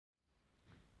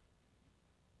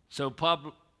So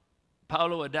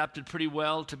Paulo adapted pretty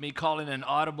well to me calling an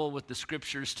audible with the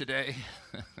scriptures today.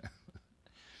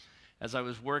 As I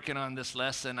was working on this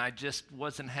lesson, I just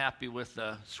wasn't happy with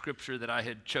the scripture that I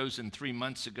had chosen 3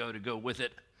 months ago to go with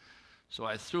it. So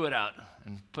I threw it out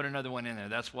and put another one in there.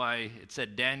 That's why it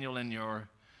said Daniel in your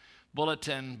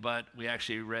bulletin, but we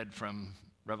actually read from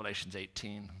Revelations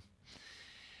 18.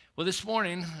 Well, this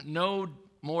morning, no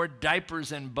more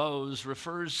diapers and bows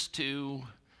refers to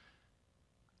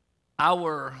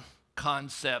our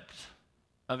concept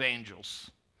of angels.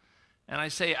 And I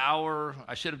say our,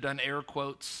 I should have done air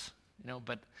quotes,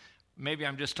 but maybe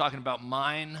I'm just talking about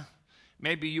mine.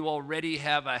 Maybe you already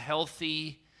have a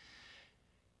healthy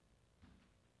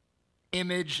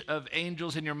image of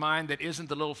angels in your mind that isn't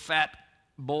the little fat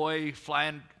boy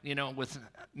flying, with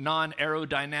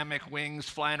non-aerodynamic wings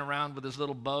flying around with his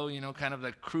little bow, kind of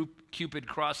the Cupid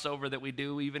crossover that we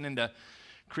do even into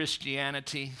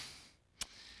Christianity.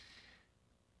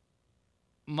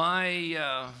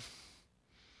 My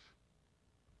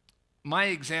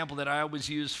example that I always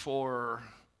use for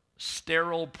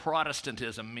sterile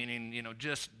Protestantism, meaning,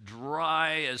 just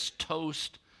dry as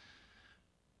toast,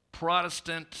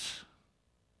 Protestant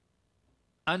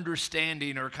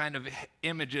understanding or kind of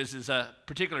images is a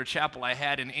particular chapel I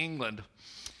had in England.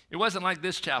 It wasn't like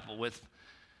this chapel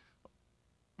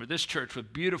or this church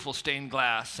with beautiful stained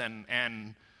glass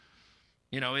and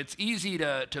it's easy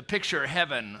to picture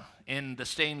heaven in the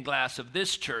stained glass of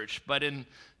this church, but in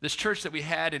this church that we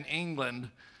had in England,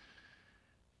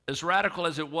 as radical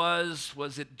as it was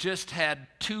it just had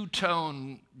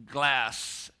two-tone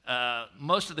glass.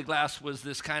 Most of the glass was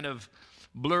this kind of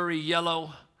blurry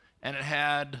yellow, and it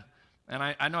had, and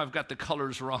I know I've got the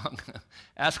colors wrong.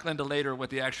 Ask Linda later what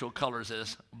the actual colors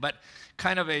is, but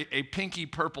kind of a pinky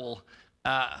purple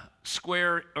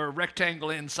square or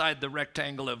rectangle inside the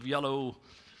rectangle of yellow,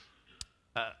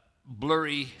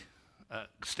 blurry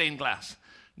stained glass.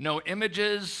 No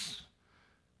images,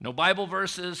 no Bible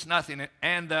verses, nothing.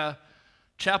 And the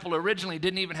chapel originally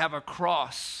didn't even have a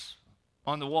cross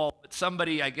on the wall, but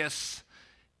somebody, I guess,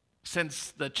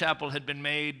 since the chapel had been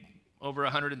made over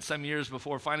 100 and some years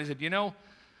before, finally said,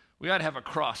 we ought to have a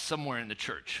cross somewhere in the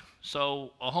church.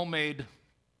 So a homemade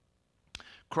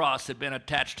cross had been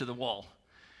attached to the wall.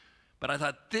 But I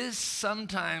thought this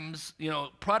sometimes,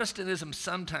 Protestantism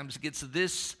sometimes gets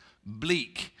this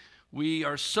bleak. We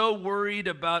are so worried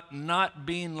about not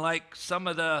being like some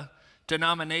of the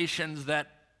denominations that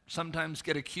sometimes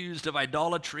get accused of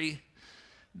idolatry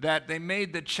that they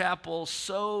made the chapel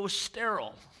so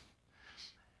sterile.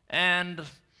 And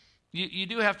you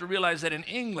do have to realize that in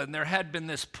England there had been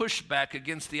this pushback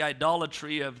against the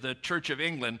idolatry of the Church of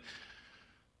England.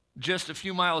 Just a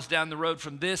few miles down the road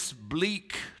from this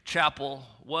bleak chapel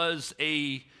was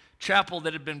a chapel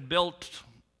that had been built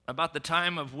about the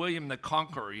time of William the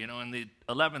Conqueror, in the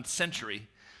 11th century.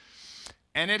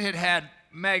 And it had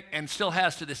and still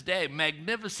has to this day,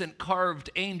 magnificent carved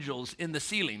angels in the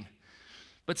ceiling.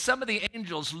 But some of the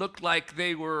angels looked like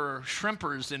they were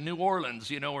shrimpers in New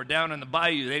Orleans, or down in the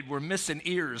bayou. They were missing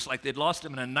ears, like they'd lost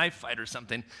them in a knife fight or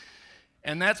something.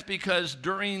 And that's because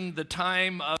during the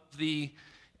time of the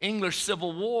English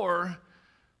Civil War,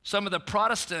 some of the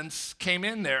Protestants came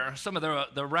in there, some of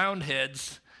the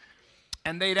Roundheads,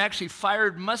 and they'd actually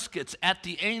fired muskets at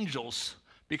the angels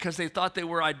because they thought they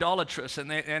were idolatrous,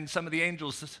 and some of the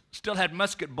angels still had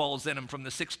musket balls in them from the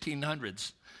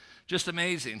 1600s. Just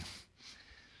amazing.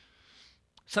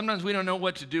 Sometimes we don't know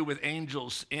what to do with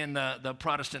angels in the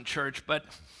Protestant church, but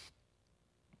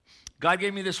God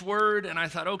gave me this word, and I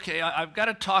thought, okay, I've got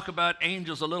to talk about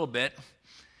angels a little bit.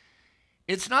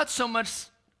 It's not so much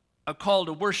a call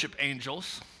to worship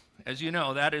angels. As you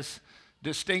know, that is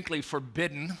distinctly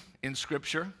forbidden in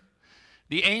Scripture.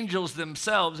 The angels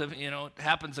themselves, it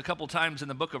happens a couple times in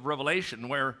the book of Revelation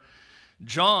where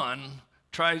John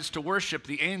tries to worship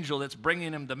the angel that's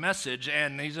bringing him the message,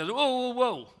 and he says, whoa, whoa,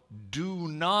 whoa, do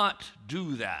not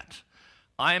do that.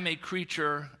 I am a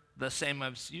creature the same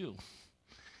as you.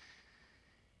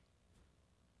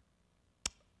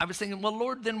 I was thinking, well,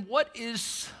 Lord, then what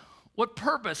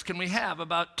purpose can we have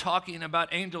about talking about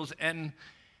angels and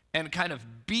kind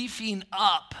of beefing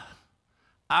up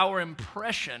our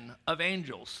impression of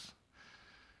angels?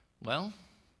 Well,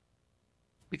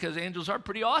 because angels are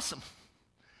pretty awesome.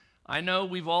 I know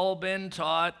we've all been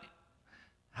taught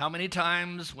how many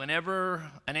times whenever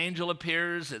an angel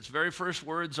appears, its very first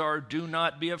words are, "Do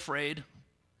not be afraid."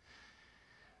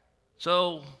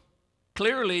 So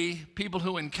clearly, people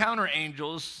who encounter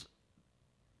angels,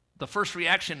 the first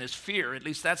reaction is fear. At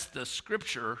least that's the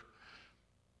scripture,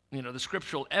 the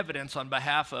scriptural evidence on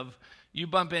behalf of you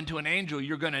bump into an angel,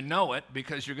 you're going to know it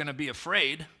because you're going to be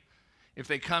afraid. if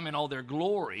they come in all their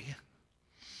glory.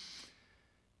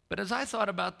 But as I thought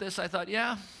about this, I thought,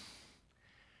 yeah,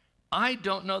 I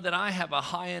don't know that I have a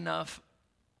high enough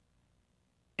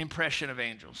impression of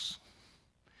angels.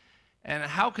 And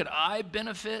how could I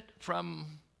benefit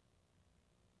from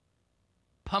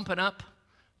pumping up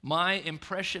my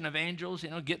impression of angels,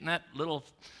 getting that little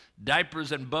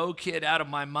diapers and bow kid out of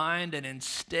my mind, and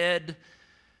instead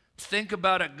think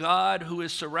about a God who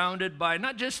is surrounded by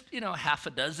not just, half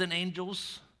a dozen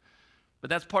angels, but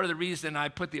that's part of the reason I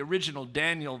put the original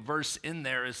Daniel verse in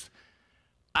there is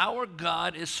our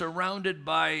God is surrounded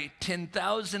by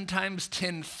 10,000 times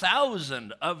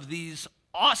 10,000 of these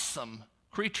awesome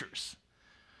creatures.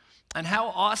 And how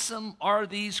awesome are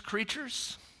these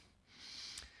creatures?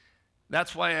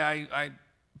 That's why I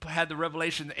had the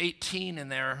Revelation 18 in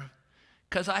there,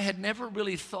 because I had never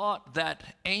really thought that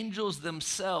angels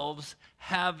themselves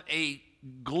have a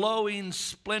glowing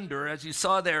splendor, as you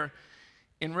saw there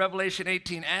in Revelation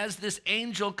 18. As this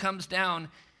angel comes down,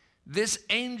 this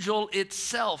angel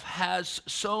itself has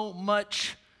so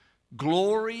much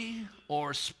glory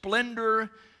or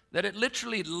splendor that it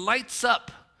literally lights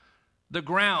up the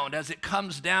ground as it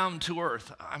comes down to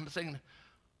earth. I'm thinking,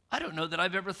 I don't know that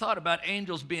I've ever thought about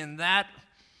angels being that,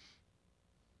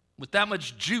 with that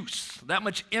much juice, that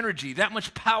much energy, that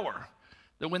much power,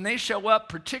 that when they show up,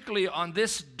 particularly on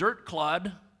this dirt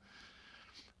clod,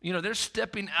 they're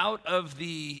stepping out of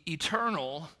the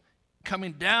eternal,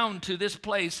 coming down to this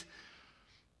place,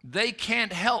 they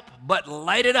can't help but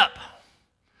light it up.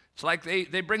 It's like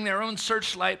they bring their own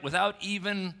searchlight without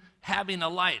even having a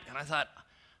light. And I thought,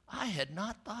 I had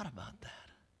not thought about that.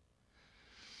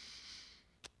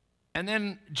 And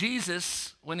then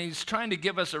Jesus, when he's trying to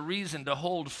give us a reason to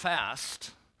hold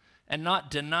fast and not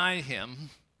deny him,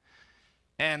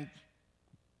 and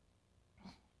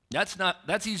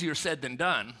that's easier said than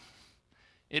done.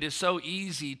 It is so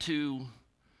easy to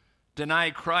deny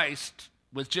Christ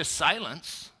with just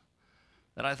silence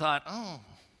that I thought,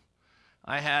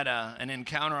 I had an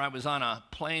encounter. I was on a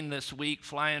plane this week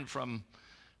flying from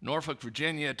Norfolk,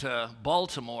 Virginia to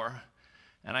Baltimore,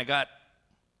 and I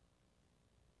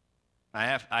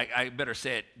better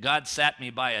say it, God sat me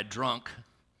by a drunk.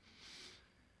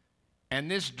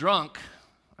 And this drunk,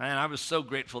 and I was so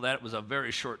grateful that it was a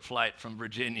very short flight from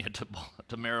Virginia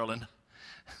to Maryland.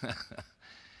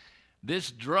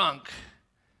 This drunk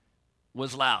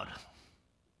was loud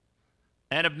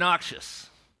and obnoxious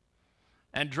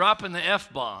and dropping the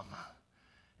F-bomb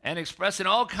and expressing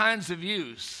all kinds of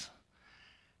views.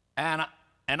 And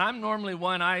I'm normally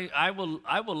one, I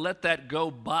will let that go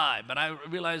by, but I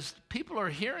realized people are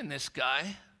hearing this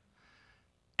guy,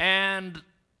 and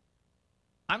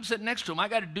I'm sitting next to him. I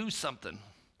got to do something.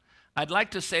 I'd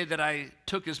like to say that I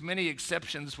took as many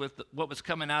exceptions with what was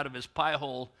coming out of his pie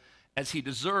hole as he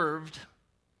deserved.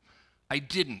 I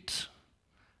didn't.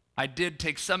 I did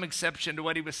take some exception to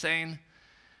what he was saying.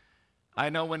 I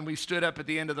know when we stood up at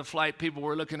the end of the flight, people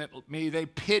were looking at me. They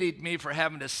pitied me for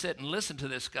having to sit and listen to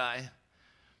this guy.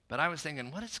 But I was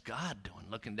thinking, what is God doing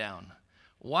looking down?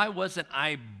 Why wasn't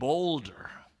I bolder?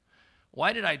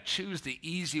 Why did I choose the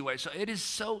easy way? So it is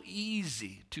so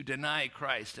easy to deny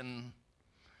Christ. And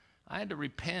I had to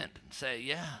repent and say,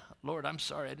 yeah, Lord, I'm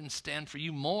sorry. I didn't stand for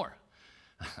you more.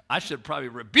 I should probably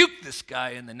rebuke this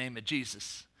guy in the name of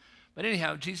Jesus. But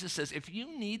anyhow, Jesus says, if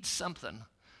you need something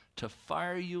to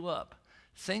fire you up,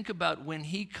 think about when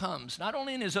he comes, not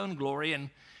only in his own glory,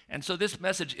 and so this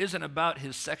message isn't about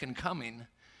his second coming,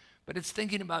 but it's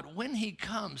thinking about when he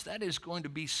comes. That is going to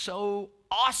be so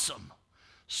awesome,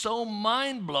 so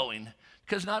mind-blowing,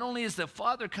 because not only is the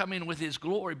Father coming with his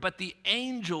glory, but the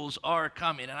angels are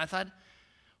coming. And I thought,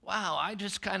 wow, I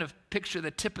just kind of picture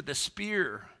the tip of the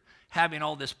spear having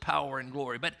all this power and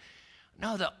glory. But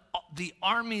no, the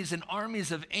armies and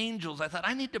armies of angels, I thought,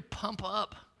 I need to pump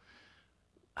up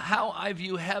how I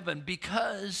view heaven,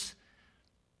 because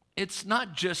it's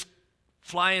not just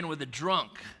flying with a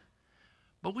drunk,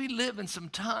 but we live in some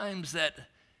times that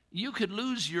you could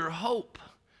lose your hope.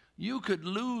 You could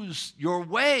lose your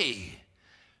way.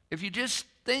 If you just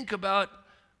think about,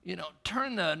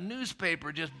 turn the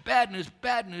newspaper, just bad news,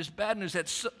 bad news, bad news,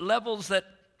 at levels that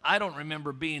I don't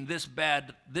remember being this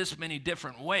bad this many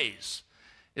different ways.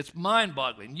 It's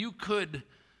mind-boggling. You could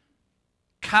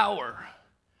cower.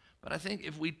 But I think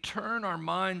if we turn our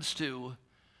minds to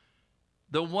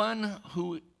the one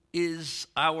who is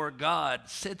our God,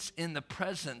 sits in the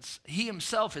presence, he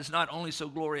himself is not only so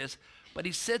glorious, but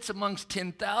he sits amongst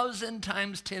 10,000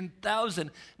 times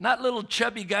 10,000, not little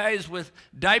chubby guys with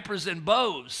diapers and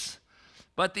bows,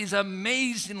 but these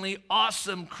amazingly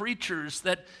awesome creatures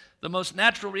that the most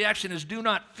natural reaction is do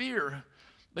not fear.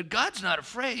 But God's not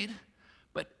afraid.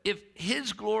 But if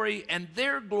his glory and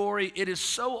their glory, it is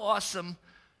so awesome.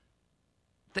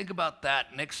 Think about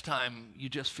that next time you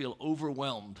just feel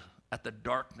overwhelmed at the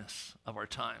darkness of our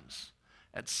times,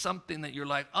 at something that you're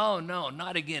like, oh no,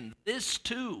 not again. This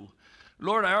too.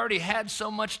 Lord, I already had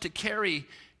so much to carry,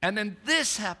 and then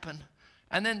this happened,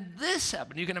 and then this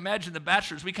happened. You can imagine the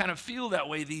bachelors, we kind of feel that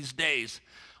way these days.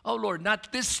 Oh Lord,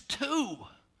 not this too.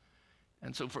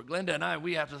 And so for Glenda and I,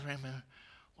 we have to remember,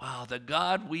 wow, the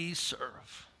God we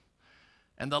serve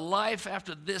and the life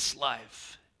after this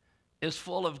life is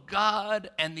full of God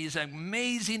and these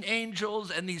amazing angels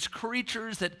and these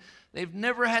creatures that they've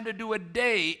never had to do a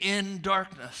day in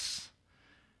darkness.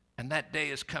 And that day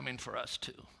is coming for us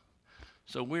too.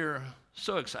 So we're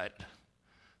so excited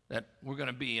that we're going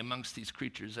to be amongst these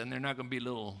creatures, and they're not going to be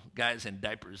little guys in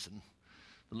diapers and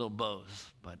little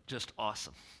bows, but just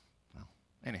awesome. Well,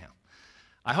 anyhow,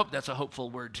 I hope that's a hopeful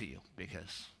word to you,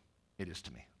 because it is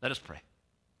to me. Let us pray.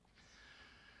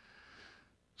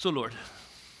 So Lord,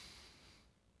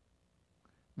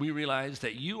 we realize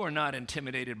that you are not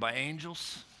intimidated by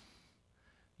angels.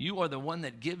 You are the one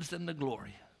that gives them the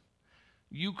glory.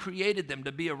 You created them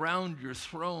to be around your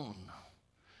throne.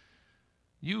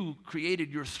 You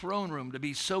created your throne room to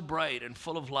be so bright and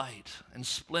full of light and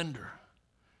splendor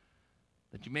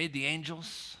that you made the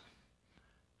angels,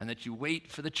 and that you wait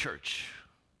for the church,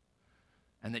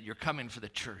 and that you're coming for the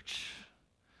church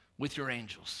with your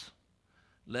angels.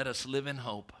 Let us live in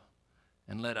hope,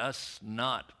 and let us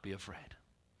not be afraid.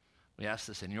 We ask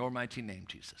this in your mighty name,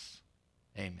 Jesus.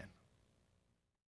 Amen.